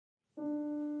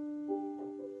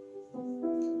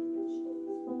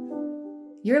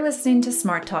You're listening to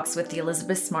Smart Talks with the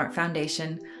Elizabeth Smart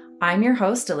Foundation. I'm your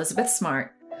host, Elizabeth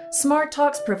Smart. Smart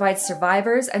Talks provides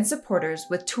survivors and supporters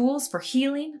with tools for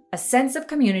healing, a sense of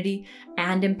community,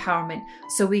 and empowerment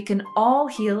so we can all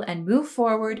heal and move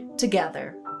forward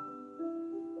together.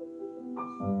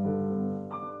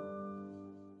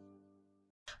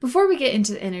 Before we get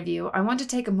into the interview, I want to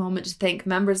take a moment to thank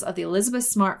members of the Elizabeth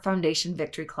Smart Foundation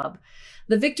Victory Club.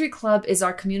 The Victory Club is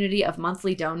our community of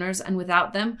monthly donors, and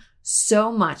without them,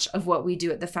 so much of what we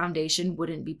do at the foundation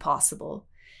wouldn't be possible.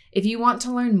 If you want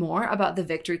to learn more about the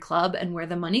Victory Club and where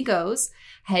the money goes,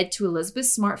 head to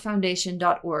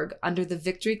elizabethsmartfoundation.org under the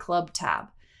Victory Club tab.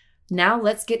 Now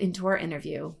let's get into our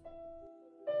interview.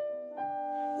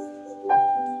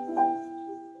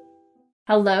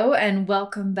 Hello and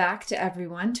welcome back to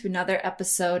everyone to another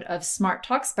episode of Smart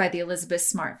Talks by the Elizabeth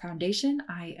Smart Foundation.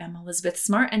 I am Elizabeth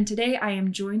Smart, and today I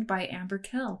am joined by Amber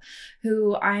Kell,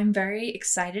 who I'm very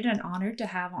excited and honored to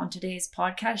have on today's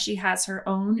podcast. She has her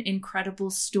own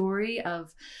incredible story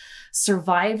of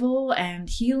survival and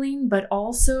healing, but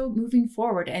also moving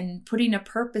forward and putting a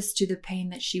purpose to the pain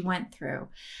that she went through.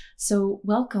 So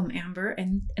welcome, Amber,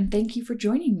 and thank you for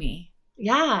joining me.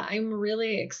 Yeah, I'm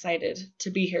really excited to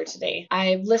be here today.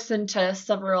 I've listened to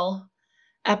several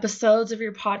episodes of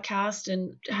your podcast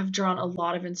and have drawn a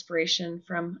lot of inspiration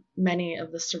from many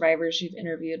of the survivors you've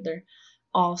interviewed. They're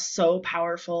all so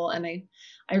powerful, and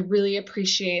I really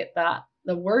appreciate that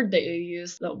the word that you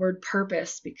use, the word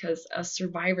purpose, because as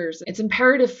survivors, it's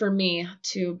imperative for me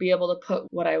to be able to put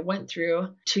what I went through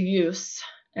to use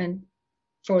and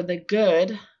for the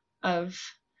good of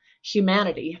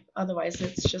humanity. Otherwise,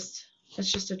 it's just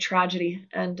a tragedy.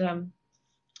 And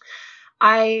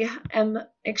I am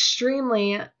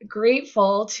extremely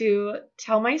grateful to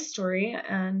tell my story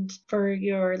and for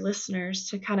your listeners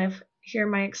to kind of hear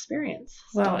my experience.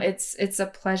 Well, it's a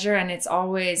pleasure, and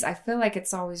I feel like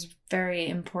it's always very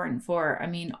important for,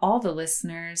 all the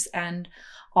listeners and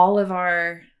all of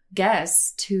our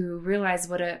guests to realize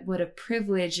what a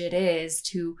privilege it is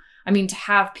to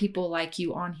have people like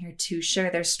you on here to share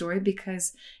their story,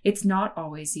 because it's not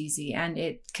always easy and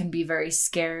it can be very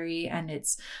scary, and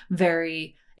it's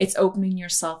opening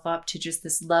yourself up to just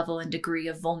this level and degree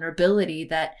of vulnerability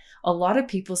that a lot of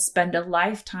people spend a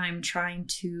lifetime trying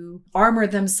to armor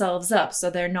themselves up so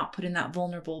they're not put in that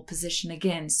vulnerable position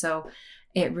again. So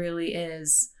it really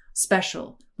is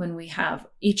special when we have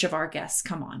each of our guests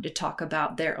come on to talk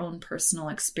about their own personal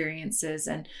experiences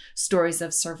and stories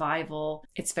of survival.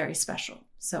 It's very special.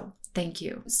 So thank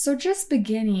you. So just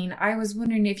beginning, I was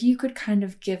wondering if you could kind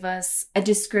of give us a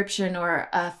description or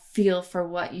a feel for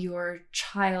what your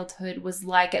childhood was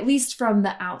like, at least from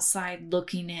the outside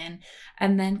looking in,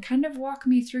 and then kind of walk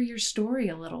me through your story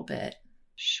a little bit.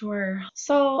 Sure.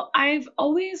 So I've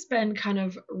always been kind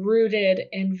of rooted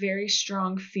in very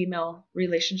strong female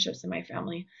relationships in my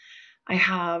family. I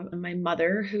have my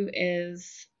mother, who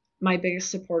is my biggest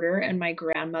supporter, and my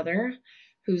grandmother,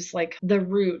 who's like the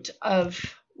root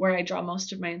of where I draw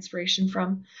most of my inspiration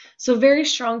from. So very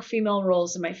strong female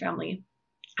roles in my family.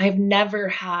 I've never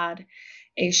had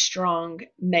a strong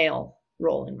male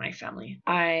role in my family.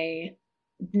 I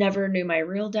never knew my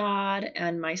real dad,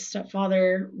 and my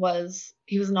stepfather was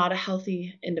not a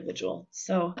healthy individual.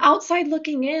 So outside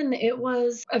looking in, it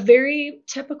was a very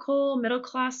typical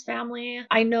middle-class family.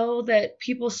 I know that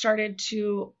people started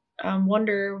to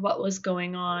wonder what was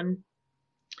going on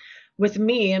with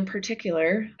me in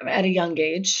particular at a young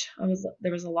age.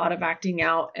 There was a lot of acting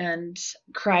out and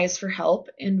cries for help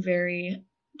in very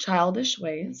childish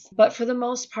ways. But for the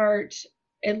most part,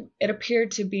 it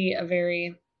appeared to be a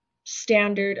very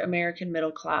standard American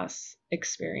middle class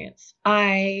experience.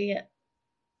 I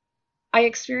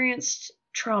experienced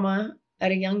trauma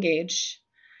at a young age,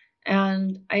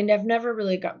 and I've never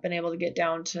really been able to get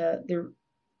down to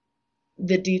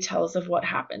the details of what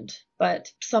happened,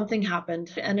 but something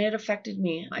happened and it affected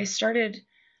me. I started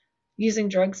using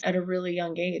drugs at a really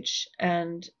young age,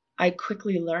 and I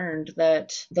quickly learned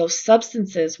that those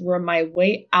substances were my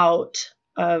way out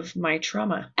of my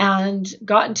trauma, and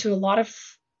got into a lot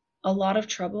of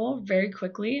trouble very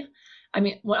quickly.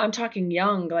 When I'm talking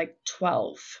young, like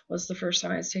 12 was the first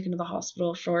time I was taken to the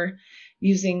hospital for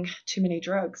using too many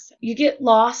drugs. You get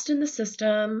lost in the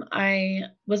system. I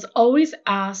was always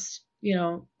asked,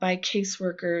 by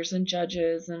caseworkers and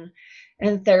judges and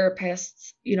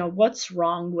therapists, what's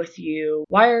wrong with you?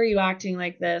 Why are you acting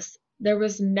like this? There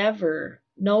was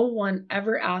no one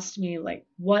ever asked me, like,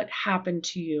 what happened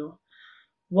to you?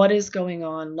 What is going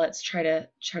on? Let's try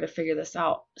to figure this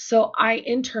out. So I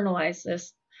internalized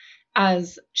this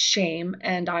as shame,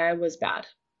 and I was bad.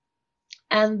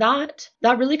 And that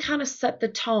really kind of set the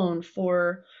tone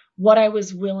for what I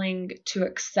was willing to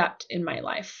accept in my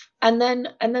life. And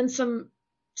then some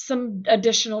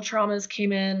additional traumas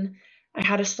came in. I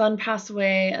had a son pass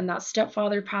away, and that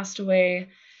stepfather passed away.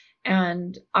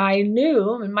 And I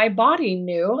knew, and my body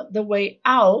knew, the way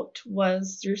out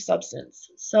was through substance.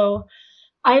 So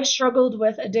I've struggled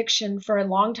with addiction for a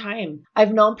long time.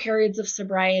 I've known periods of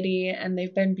sobriety, and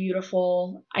they've been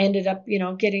beautiful. I ended up,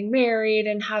 getting married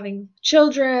and having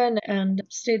children, and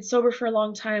stayed sober for a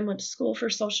long time, went to school for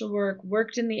social work,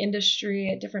 worked in the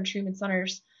industry at different treatment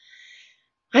centers.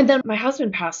 And then my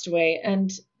husband passed away,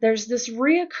 and there's this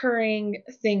reoccurring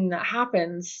thing that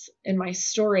happens in my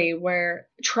story where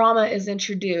trauma is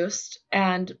introduced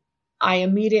and I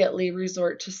immediately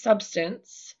resort to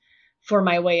substance for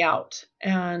my way out.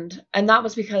 And that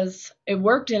was because it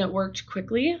worked, and it worked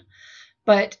quickly,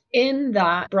 but in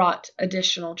that brought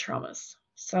additional traumas.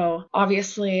 So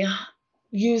obviously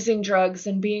using drugs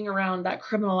and being around that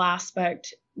criminal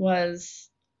aspect was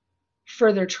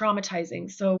further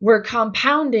traumatizing. So we're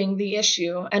compounding the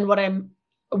issue, and what I'm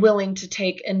willing to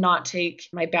take and not take,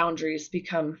 my boundaries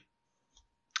become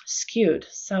skewed.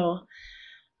 So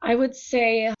I would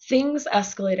say things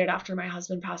escalated after my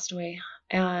husband passed away,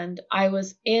 and I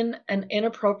was in an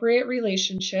inappropriate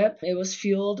relationship. It was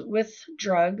fueled with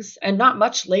drugs, and not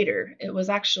much later, it was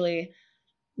actually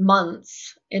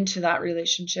months into that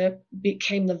relationship,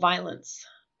 became the violence.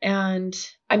 And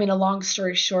I mean, a long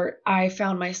story short, I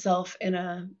found myself in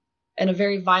a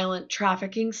very violent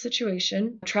trafficking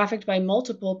situation, trafficked by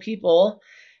multiple people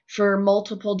for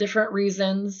multiple different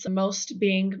reasons, most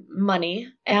being money.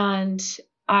 And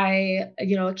I,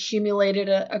 accumulated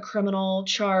a criminal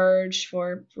charge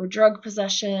for drug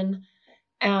possession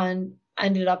and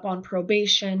ended up on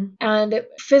probation. And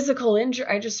physical injury,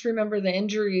 I just remember the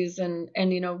injuries and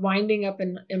winding up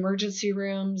in emergency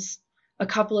rooms a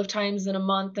couple of times in a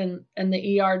month, and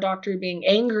the ER doctor being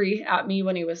angry at me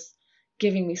when he was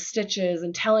giving me stitches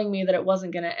and telling me that it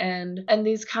wasn't going to end, and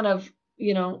these kind of,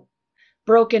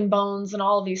 broken bones and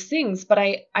all of these things. But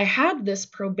I had this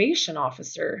probation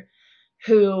officer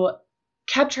who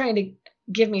kept trying to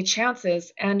give me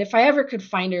chances. And if I ever could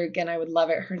find her again, I would love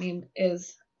it. Her name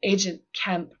is Agent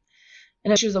Kemp,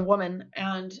 and she was a woman,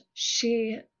 and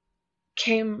she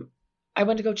came, I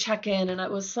went to go check in, and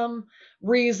it was some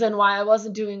reason why I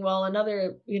wasn't doing well,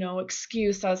 another,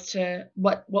 excuse as to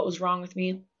what was wrong with me.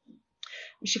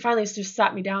 And she finally just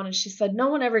sat me down and she said, "No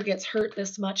one ever gets hurt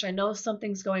this much. I know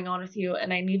something's going on with you,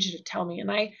 and I need you to tell me."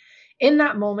 And in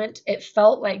that moment, it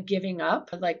felt like giving up,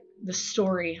 like the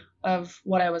story of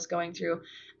what I was going through.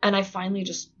 And I finally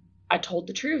I told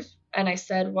the truth, and I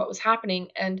said what was happening.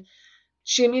 And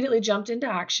she immediately jumped into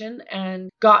action and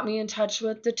got me in touch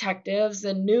with detectives,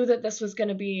 and knew that this was going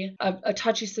to be a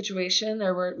touchy situation.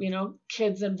 There were,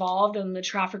 kids involved, and the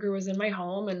trafficker was in my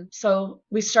home. And so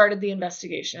we started the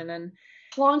investigation. And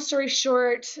long story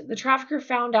short, the trafficker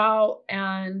found out,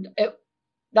 and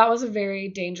that was a very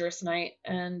dangerous night.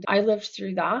 And I lived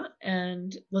through that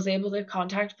and was able to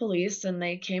contact police, and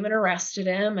they came and arrested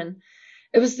him. And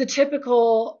it was the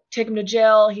typical, take him to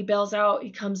jail, he bails out,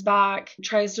 he comes back,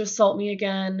 tries to assault me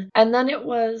again. And then it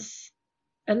was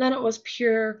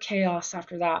pure chaos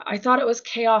after that. I thought it was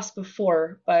chaos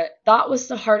before, but that was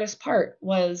the hardest part,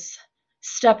 was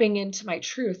stepping into my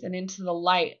truth and into the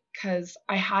light, because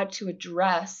I had to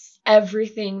address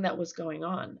everything that was going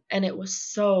on. And it was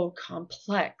so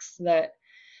complex that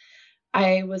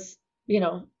I was,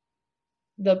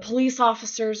 the police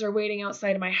officers are waiting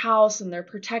outside of my house, and they're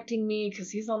protecting me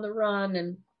because he's on the run,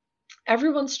 and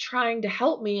everyone's trying to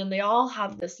help me, and they all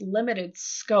have this limited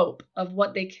scope of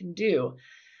what they can do.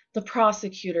 The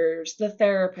prosecutors, the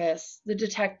therapists, the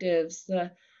detectives,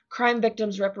 the crime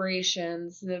victims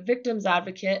reparations, the victims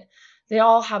advocate, they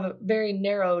all have a very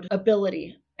narrowed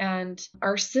ability. And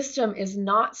our system is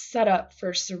not set up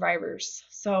for survivors.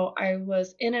 So I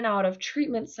was in and out of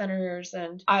treatment centers,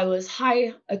 and I was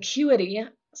high acuity.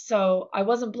 So I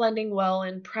wasn't blending well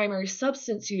in primary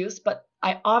substance use, but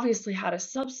I obviously had a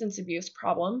substance abuse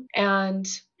problem, and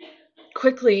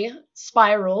quickly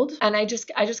spiraled. And I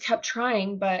just kept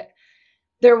trying, but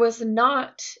there was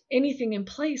not anything in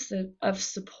place of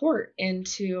support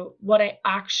into what I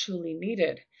actually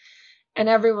needed. And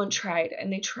everyone tried,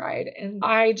 and they tried. And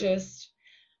I just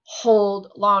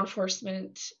hold law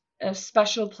enforcement a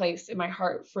special place in my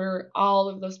heart for all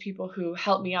of those people who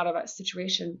helped me out of that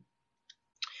situation.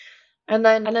 And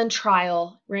then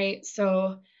trial, right?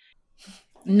 So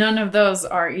none of those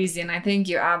are easy. And I think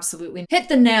you absolutely hit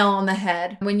the nail on the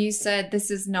head when you said this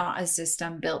is not a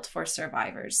system built for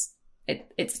survivors.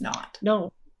 It's not.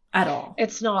 No. At all.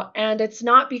 It's not. And it's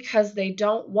not because they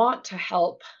don't want to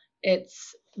help.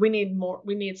 It's we need more.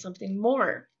 We need something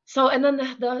more. So, and then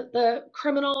the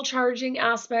criminal charging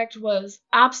aspect was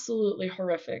absolutely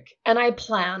horrific. And I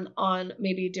plan on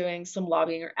maybe doing some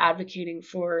lobbying or advocating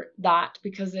for that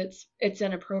because it's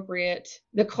inappropriate.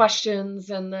 The questions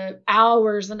and the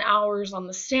hours and hours on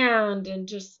the stand and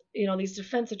just, these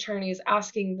defense attorneys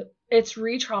asking, it's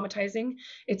re-traumatizing,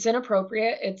 it's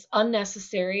inappropriate, it's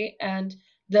unnecessary, and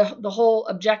the whole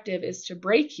objective is to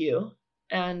break you.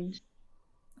 And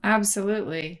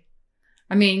Absolutely.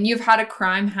 I mean, you've had a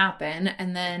crime happen,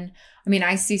 and then,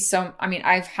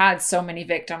 I've had so many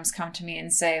victims come to me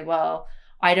and say, well,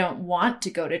 I don't want to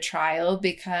go to trial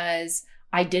because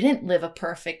I didn't live a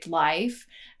perfect life.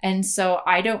 And so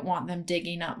I don't want them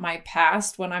digging up my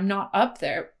past when I'm not up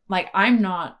there. Like, I'm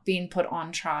not being put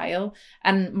on trial,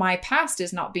 and my past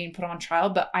is not being put on trial,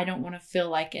 but I don't want to feel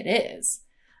like it is.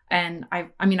 And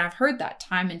I've heard that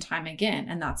time and time again.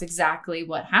 And that's exactly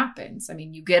what happens. I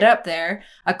mean, you get up there,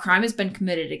 a crime has been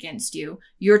committed against you.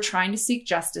 You're trying to seek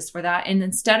justice for that. And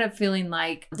instead of feeling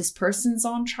like this person's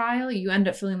on trial, you end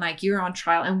up feeling like you're on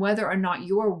trial and whether or not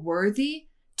you're worthy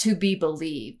to be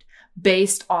believed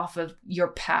based off of your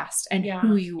past and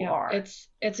who you are.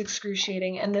 It's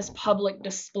excruciating. And this public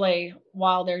display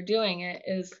while they're doing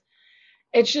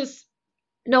it's just,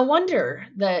 no wonder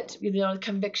that the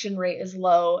conviction rate is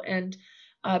low and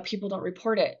people don't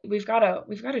report it. We've got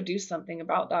to do something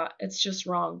about that. It's just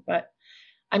wrong. But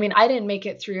I mean, I didn't make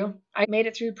it through. I made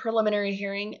it through preliminary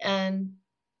hearing, and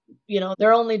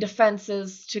their only defense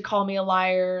is to call me a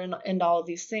liar and all of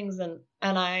these things. And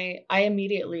I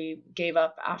immediately gave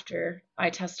up after I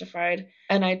testified,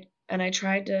 and I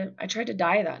tried to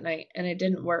die that night, and it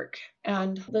didn't work.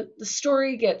 And the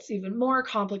story gets even more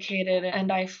complicated,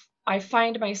 and I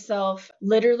find myself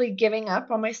literally giving up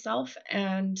on myself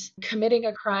and committing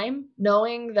a crime,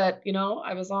 knowing that,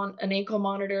 I was on an ankle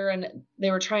monitor and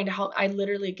they were trying to help. I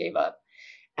literally gave up,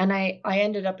 and I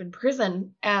ended up in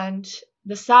prison. And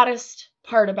the saddest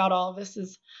part about all of this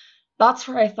is that's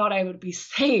where I thought I would be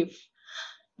safe.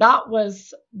 That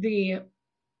was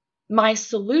my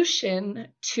solution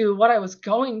to what I was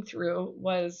going through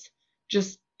was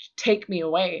just take me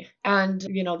away. And,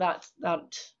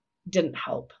 that didn't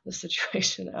help the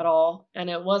situation at all. And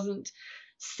it wasn't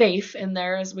safe in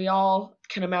there, as we all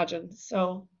can imagine.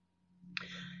 So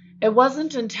it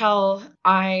wasn't until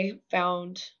I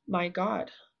found my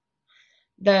God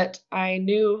that I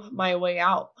knew my way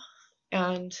out.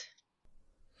 And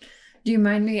do you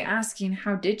mind me asking,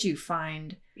 how did you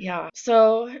find? Yeah.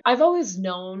 So I've always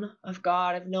known of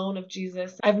God. I've known of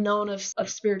Jesus. I've known of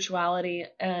spirituality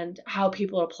and how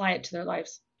people apply it to their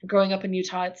lives. Growing up in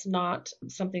Utah, it's not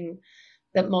something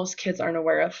that most kids aren't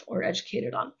aware of or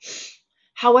educated on.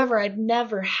 However, I'd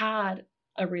never had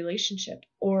a relationship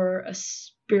or a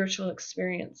spiritual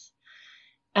experience.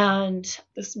 And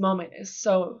this moment is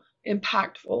so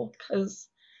impactful because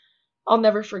I'll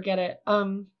never forget it.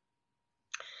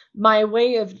 My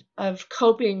way of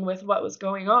coping with what was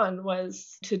going on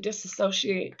was to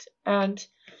disassociate, and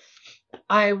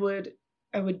I would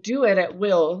do it at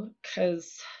will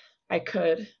because I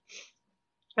could.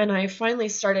 And I finally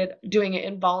started doing it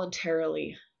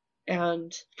involuntarily.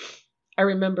 And I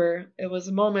remember it was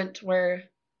a moment where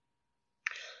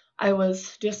I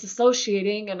was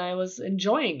disassociating and I was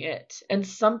enjoying it. And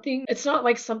it's not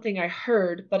like something I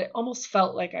heard, but it almost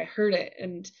felt like I heard it.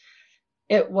 And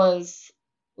it was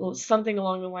something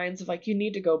along the lines of like, you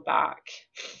need to go back.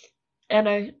 And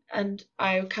I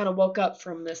kind of woke up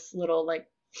from this little like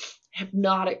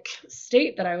hypnotic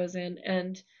state that I was in.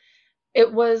 And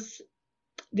it was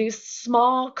these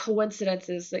small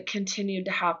coincidences that continued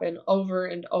to happen over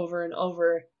and over and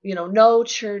over. No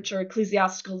church or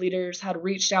ecclesiastical leaders had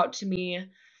reached out to me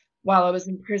while I was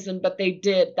in prison, but they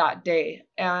did that day.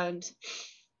 And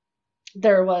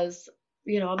there was,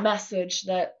 a message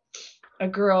that a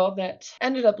girl that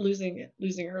ended up losing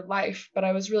her life, but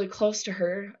I was really close to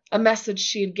her, a message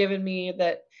she had given me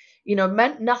that,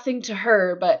 meant nothing to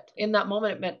her, but in that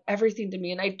moment, it meant everything to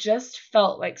me. And I just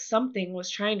felt like something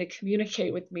was trying to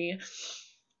communicate with me,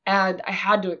 and I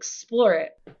had to explore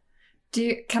it.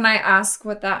 Can I ask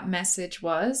what that message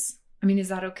was? I mean, is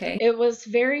that okay? It was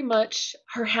very much,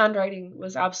 her handwriting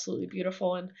was absolutely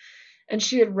beautiful. And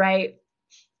she would write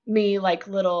me like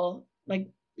little,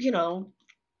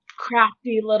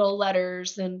 crafty little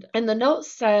letters, and the note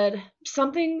said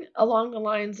something along the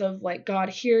lines of like, God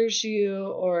hears you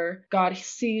or God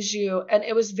sees you. And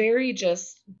it was very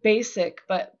just basic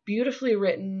but beautifully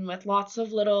written with lots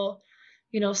of little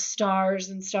stars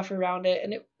and stuff around it.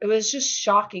 And it was just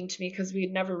shocking to me because we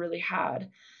had never really had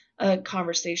a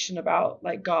conversation about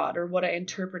like God or what I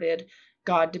interpreted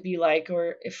God to be like,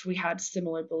 or if we had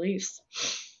similar beliefs.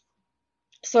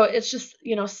 So it's just,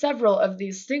 several of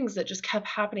these things that just kept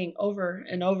happening over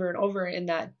and over and over in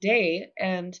that day.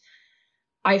 And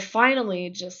I finally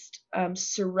just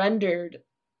surrendered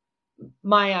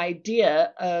my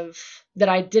idea of that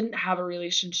I didn't have a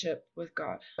relationship with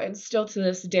God. And still to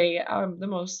this day, the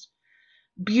most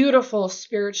beautiful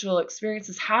spiritual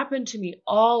experiences happen to me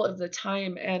all of the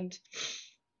time. And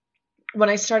when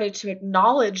I started to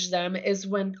acknowledge them is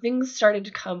when things started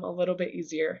to come a little bit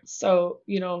easier. So,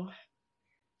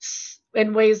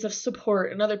 in ways of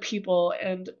support and other people,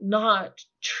 and not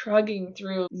trudging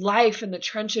through life in the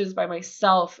trenches by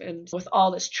myself and with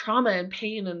all this trauma and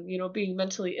pain and being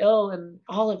mentally ill and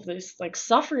all of this like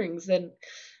sufferings, and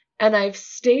I've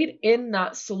stayed in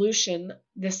that solution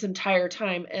this entire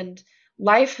time, and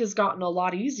life has gotten a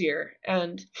lot easier,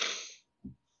 and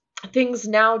things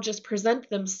now just present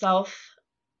themselves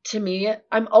to me.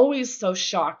 I'm always so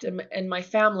shocked, and my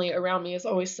family around me is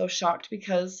always so shocked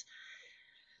because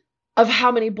of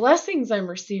how many blessings I'm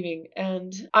receiving.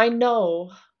 And I know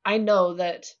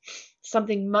that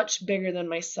something much bigger than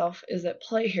myself is at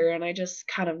play here, and I just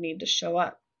kind of need to show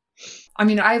up. I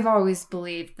mean, I've always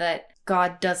believed that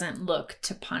God doesn't look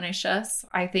to punish us.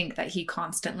 I think that he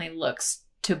constantly looks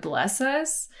to bless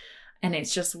us. And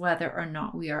it's just whether or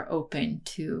not we are open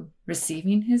to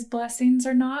receiving his blessings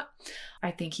or not. I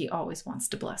think he always wants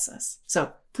to bless us.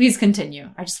 So please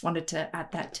continue. I just wanted to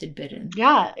add that tidbit in.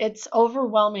 Yeah, it's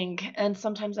overwhelming. And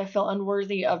sometimes I feel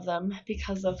unworthy of them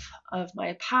because of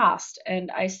my past.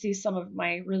 And I see some of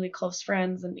my really close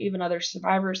friends and even other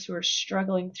survivors who are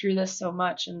struggling through this so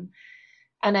much.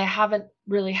 And I haven't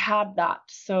really had that.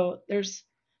 So there's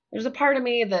a part of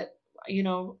me that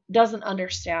doesn't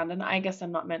understand, and I guess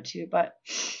I'm not meant to, but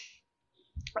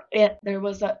there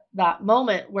was that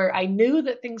moment where I knew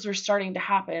that things were starting to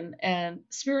happen, and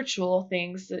spiritual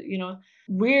things that,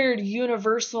 weird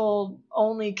universal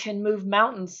only can move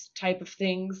mountains type of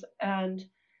things. And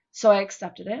so I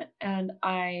accepted it, and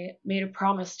I made a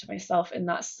promise to myself in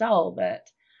that cell that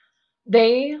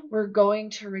they were going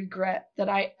to regret that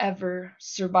I ever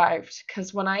survived,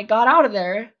 because when I got out of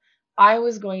there, I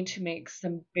was going to make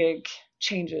some big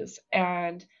changes,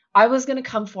 and I was going to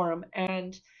come for them,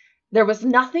 and there was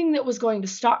nothing that was going to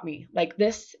stop me. Like,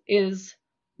 this is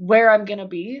where I'm going to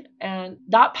be, and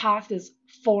that path is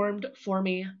formed for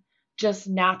me just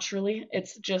naturally.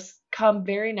 It's just come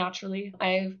very naturally.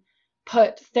 I've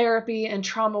put therapy and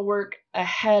trauma work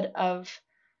ahead of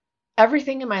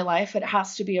everything in my life. It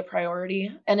has to be a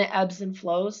priority, and it ebbs and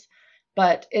flows,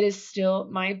 but it is still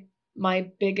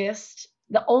my biggest.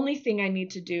 The only thing I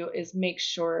need to do is make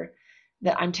sure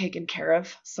that I'm taken care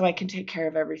of so I can take care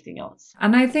of everything else.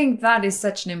 And I think that is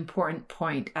such an important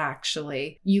point,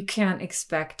 actually. You can't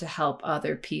expect to help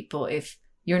other people if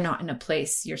you're not in a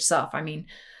place yourself. I mean,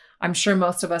 I'm sure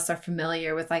most of us are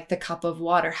familiar with like the cup of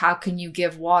water. How can you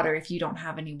give water if you don't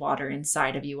have any water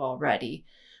inside of you already?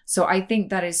 So I think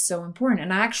that is so important.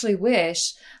 And I actually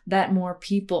wish that more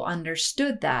people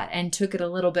understood that and took it a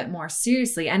little bit more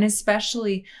seriously. And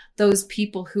especially those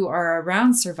people who are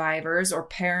around survivors or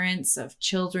parents of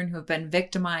children who have been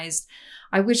victimized.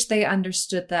 I wish they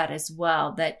understood that as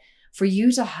well, that for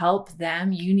you to help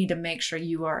them, you need to make sure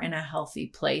you are in a healthy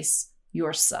place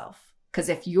yourself. Because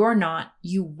if you're not,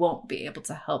 you won't be able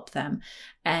to help them.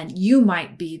 And you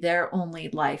might be their only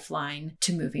lifeline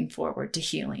to moving forward to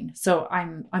healing. So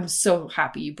I'm so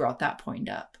happy you brought that point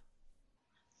up.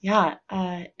 Yeah,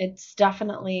 it's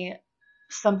definitely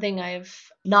something I've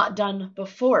not done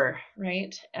before,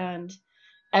 right? And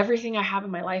everything I have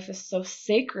in my life is so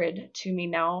sacred to me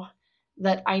now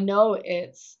that I know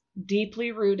it's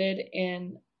deeply rooted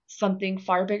in something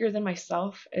far bigger than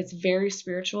myself. It's very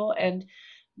spiritual, and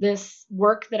this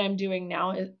work that I'm doing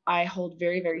now, I hold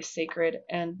very, very sacred.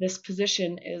 And this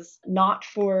position is not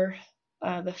for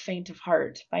the faint of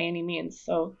heart by any means.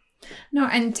 So, no,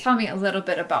 and tell me a little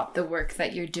bit about the work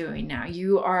that you're doing now.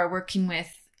 You are working with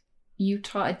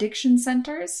Utah Addiction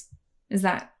Centers.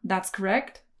 That's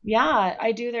correct? Yeah,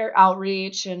 I do their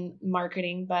outreach and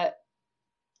marketing, but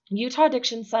Utah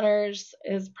Addiction Centers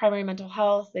is primary mental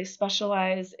health. They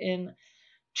specialize in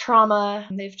trauma.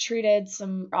 They've treated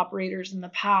some operators in the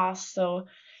past. So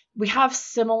we have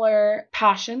similar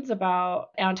passions about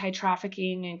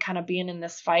anti-trafficking and kind of being in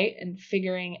this fight and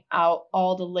figuring out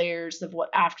all the layers of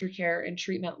what aftercare and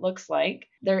treatment looks like.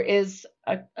 There is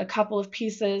a couple of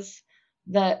pieces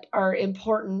that are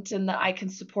important and that I can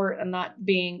support, and that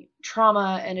being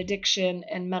trauma and addiction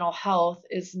and mental health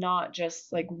is not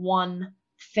just like one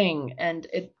thing, and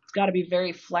it's got to be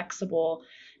very flexible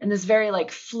and this very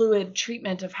like fluid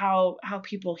treatment of how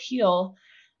people heal.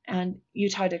 And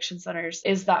Utah Addiction Centers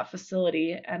is that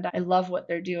facility, and I love what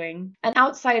they're doing. And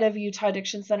outside of Utah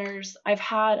Addiction Centers, I've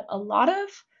had a lot of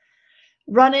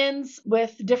run-ins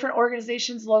with different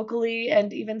organizations locally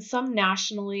and even some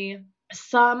nationally.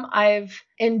 Some I've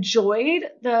enjoyed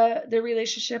the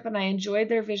relationship and I enjoyed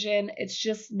their vision. It's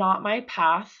just not my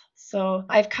path. So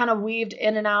I've kind of weaved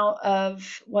in and out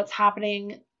of what's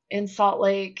happening in Salt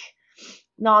Lake,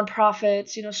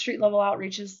 nonprofits, street level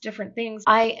outreaches, different things.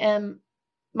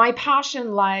 My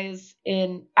passion lies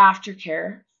in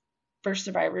aftercare for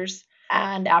survivors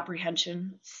and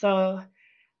apprehension. So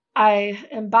I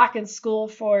am back in school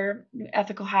for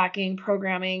ethical hacking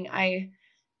programming.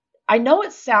 I know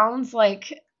it sounds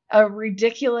like a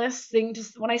ridiculous thing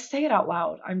when I say it out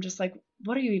loud. I'm just like,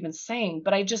 what are you even saying?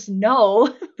 But I just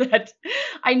know that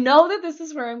this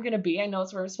is where I'm going to be. I know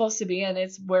it's where I'm supposed to be and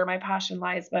it's where my passion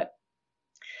lies. But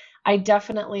I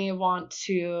definitely want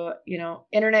to,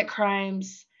 internet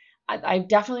crimes. I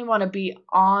definitely want to be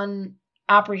on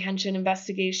apprehension,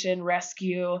 investigation,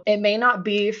 rescue. It may not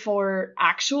be for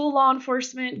actual law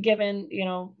enforcement, given,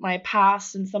 my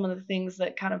past and some of the things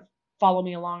that kind of follow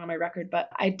me along on my record, but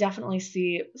I definitely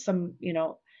see some,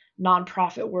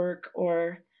 nonprofit work,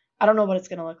 or I don't know what it's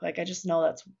going to look like. I just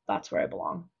know that's where I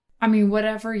belong. I mean,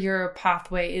 whatever your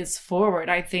pathway is forward,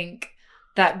 I think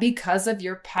that because of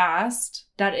your past,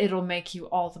 that it'll make you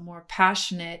all the more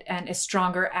passionate and a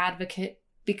stronger advocate,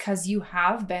 because you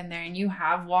have been there and you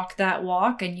have walked that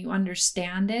walk and you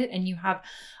understand it and you have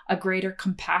a greater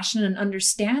compassion and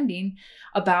understanding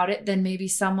about it than maybe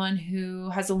someone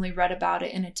who has only read about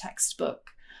it in a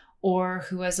textbook or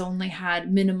who has only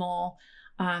had minimal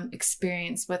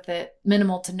experience with it,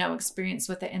 minimal to no experience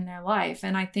with it in their life.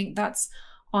 And I think that's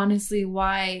honestly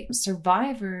why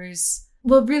survivors,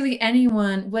 well, really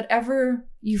anyone, whatever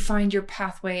you find your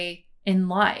pathway in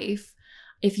life,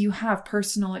 if you have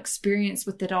personal experience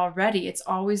with it already, it's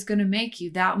always going to make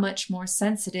you that much more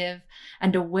sensitive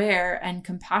and aware and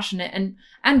compassionate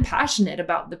and passionate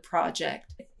about the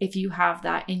project. If you have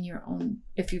that in your own,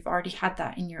 if you've already had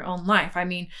that in your own life. I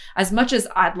mean, as much as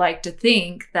I'd like to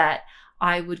think that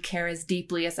I would care as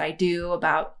deeply as I do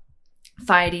about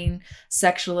fighting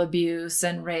sexual abuse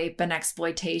and rape and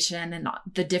exploitation and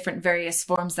the different various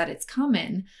forms that it's come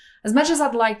in, as much as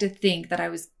I'd like to think that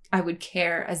I would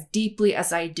care as deeply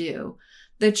as I do,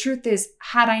 the truth is,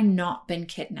 had I not been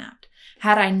kidnapped,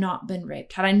 had I not been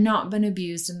raped, had I not been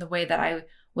abused in the way that I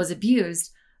was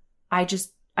abused, I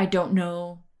don't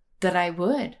know that I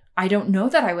would. I don't know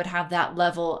that I would have that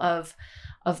level of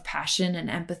passion and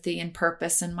empathy and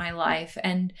purpose in my life.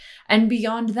 And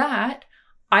beyond that,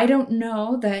 I don't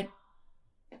know that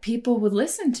people would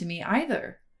listen to me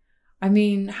either. I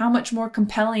mean, how much more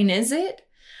compelling is it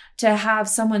to have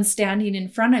someone standing in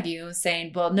front of you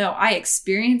saying, well, no, I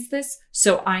experienced this,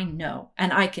 so I know,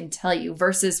 and I can tell you,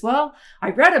 versus, well, I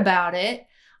read about it,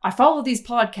 I follow these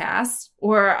podcasts,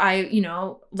 or I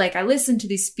listen to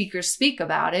these speakers speak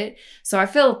about it, so I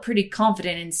feel pretty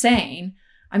confident in saying.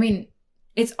 I mean,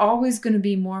 it's always going to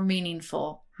be more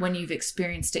meaningful when you've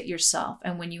experienced it yourself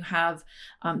and when you have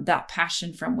that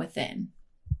passion from within.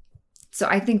 So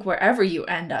I think wherever you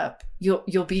end up,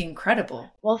 you'll be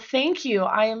incredible. Well, thank you.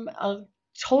 I'm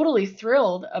totally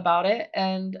thrilled about it,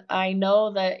 and I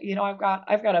know that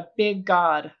I've got a big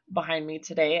God behind me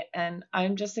today, and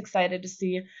I'm just excited to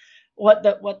see what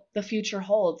the future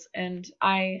holds. And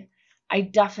I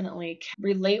definitely can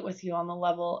relate with you on the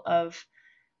level of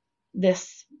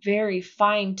this very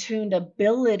fine-tuned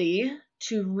ability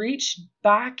to reach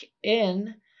back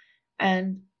in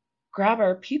and grab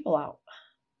our people out.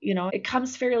 It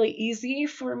comes fairly easy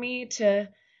for me to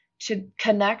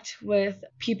connect with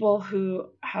people who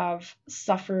have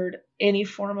suffered any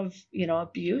form of,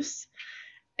 abuse.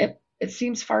 It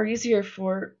seems far easier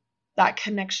for that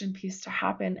connection piece to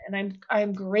happen. And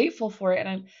I'm grateful for it.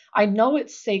 And I know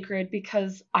it's sacred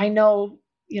because I know,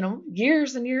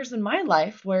 years and years in my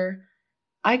life where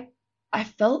I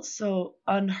felt so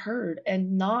unheard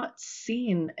and not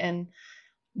seen, and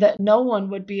that no one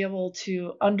would be able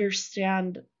to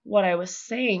understand what I was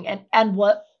saying and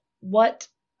what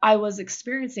I was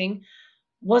experiencing.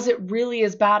 Was it really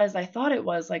as bad as I thought it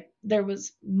was? Like, there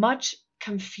was much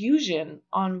confusion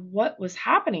on what was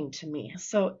happening to me.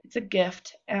 So it's a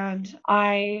gift, and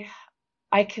I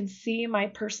can see my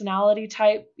personality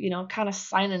type, kind of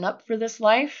signing up for this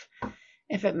life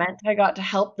if it meant I got to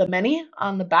help the many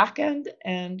on the back end,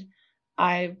 and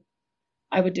I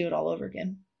would do it all over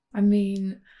again. I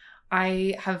mean,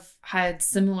 I have had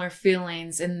similar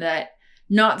feelings in that,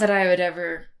 not that I would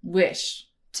ever wish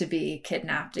to be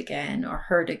kidnapped again or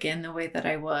hurt again the way that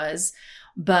I was,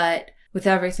 but with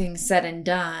everything said and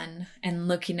done and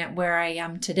looking at where I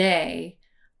am today,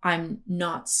 I'm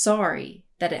not sorry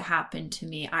that it happened to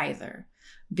me either,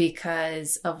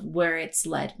 because of where it's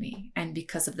led me and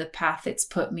because of the path it's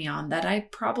put me on that I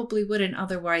probably wouldn't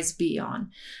otherwise be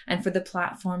on, and for the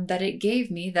platform that it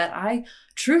gave me that I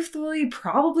truthfully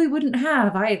probably wouldn't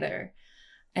have either.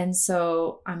 And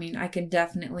so, I mean, I can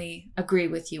definitely agree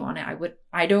with you on it.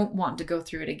 I don't want to go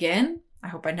through it again. I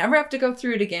hope I never have to go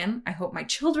through it again. I hope my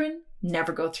children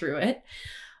never go through it.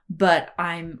 But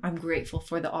I'm grateful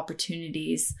for the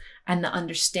opportunities and the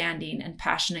understanding and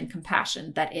passion and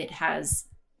compassion that it has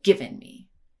given me.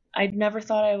 I never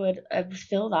thought I would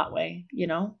feel that way,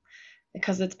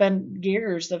 because it's been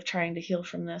years of trying to heal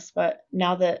from this. But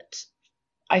now that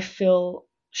I feel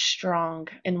strong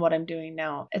in what I'm doing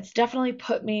now, it's definitely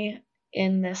put me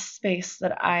in this space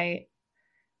that I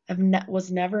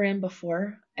was never in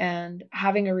before. And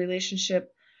having a relationship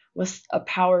with a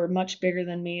power much bigger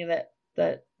than me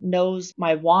that knows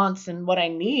my wants and what I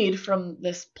need from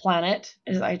this planet,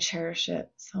 is I cherish it.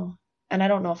 So, and I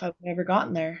don't know if I would have ever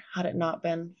gotten there had it not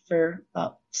been for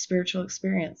that spiritual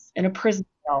experience in a prison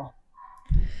cell.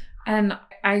 And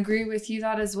I agree with you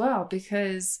that as well,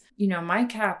 because, my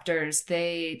captors,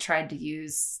 they'd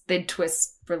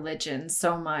twist religion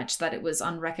so much that it was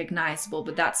unrecognizable,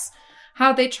 but that's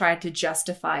how they tried to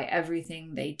justify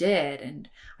everything they did. And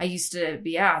I used to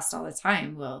be asked all the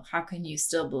time, well, how can you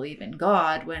still believe in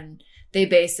God when they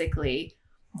basically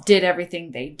did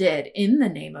everything they did in the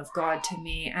name of God to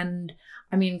me? And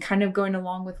I mean, kind of going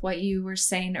along with what you were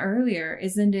saying earlier,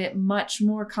 isn't it much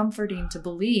more comforting to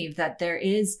believe that there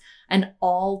is an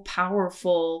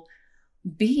all-powerful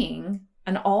being,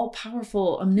 an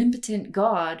all-powerful, omnipotent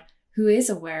God who is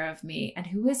aware of me and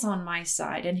who is on my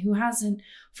side and who hasn't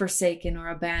forsaken or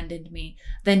abandoned me,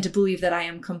 than to believe that I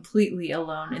am completely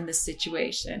alone in this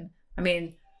situation? I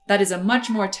mean, that is a much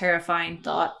more terrifying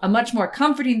thought, a much more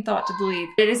comforting thought to believe.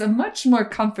 It is a much more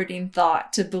comforting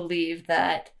thought to believe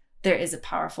that there is a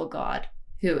powerful God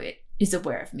who is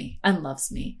aware of me and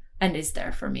loves me and is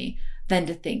there for me, than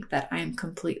to think that I am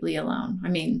completely alone. I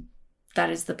mean, that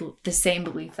is the same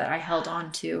belief that I held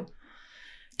on to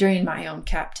during my own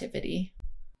captivity.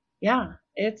 Yeah,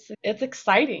 it's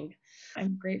exciting.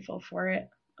 I'm grateful for it,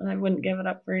 and I wouldn't give it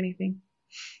up for anything.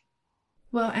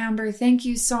 Well, Amber, thank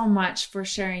you so much for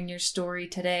sharing your story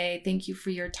today. Thank you for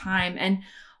your time. And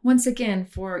once again,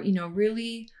 for,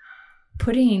 really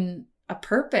putting a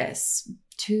purpose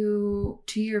to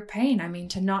your pain. I mean,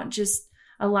 to not just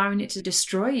allowing it to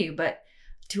destroy you, but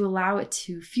to allow it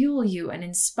to fuel you and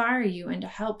inspire you and to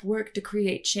help work to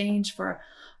create change for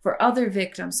other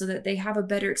victims so that they have a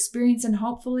better experience and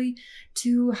hopefully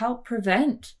to help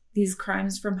prevent these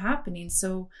crimes from happening.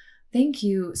 So thank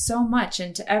you so much.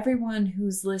 And to everyone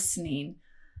who's listening,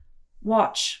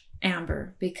 watch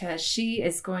Amber, because she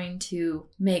is going to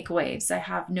make waves. I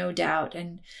have no doubt.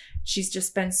 And she's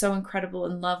just been so incredible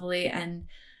and lovely. And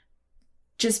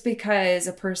just because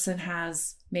a person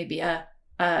has maybe a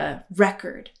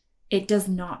record, it does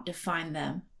not define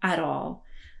them at all.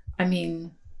 I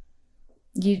mean,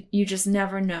 you just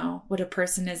never know what a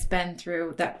person has been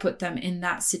through that put them in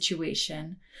that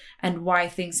situation and why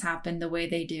things happen the way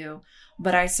they do.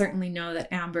 But I certainly know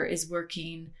that Amber is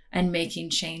working and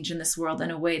making change in this world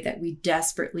in a way that we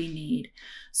desperately need.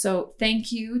 So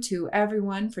thank you to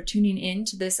everyone for tuning in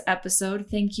to this episode.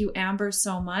 Thank you, Amber,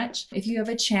 so much. If you have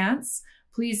a chance,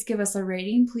 please give us a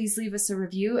rating, please leave us a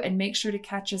review, and make sure to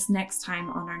catch us next time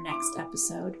on our next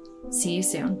episode. See you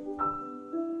soon.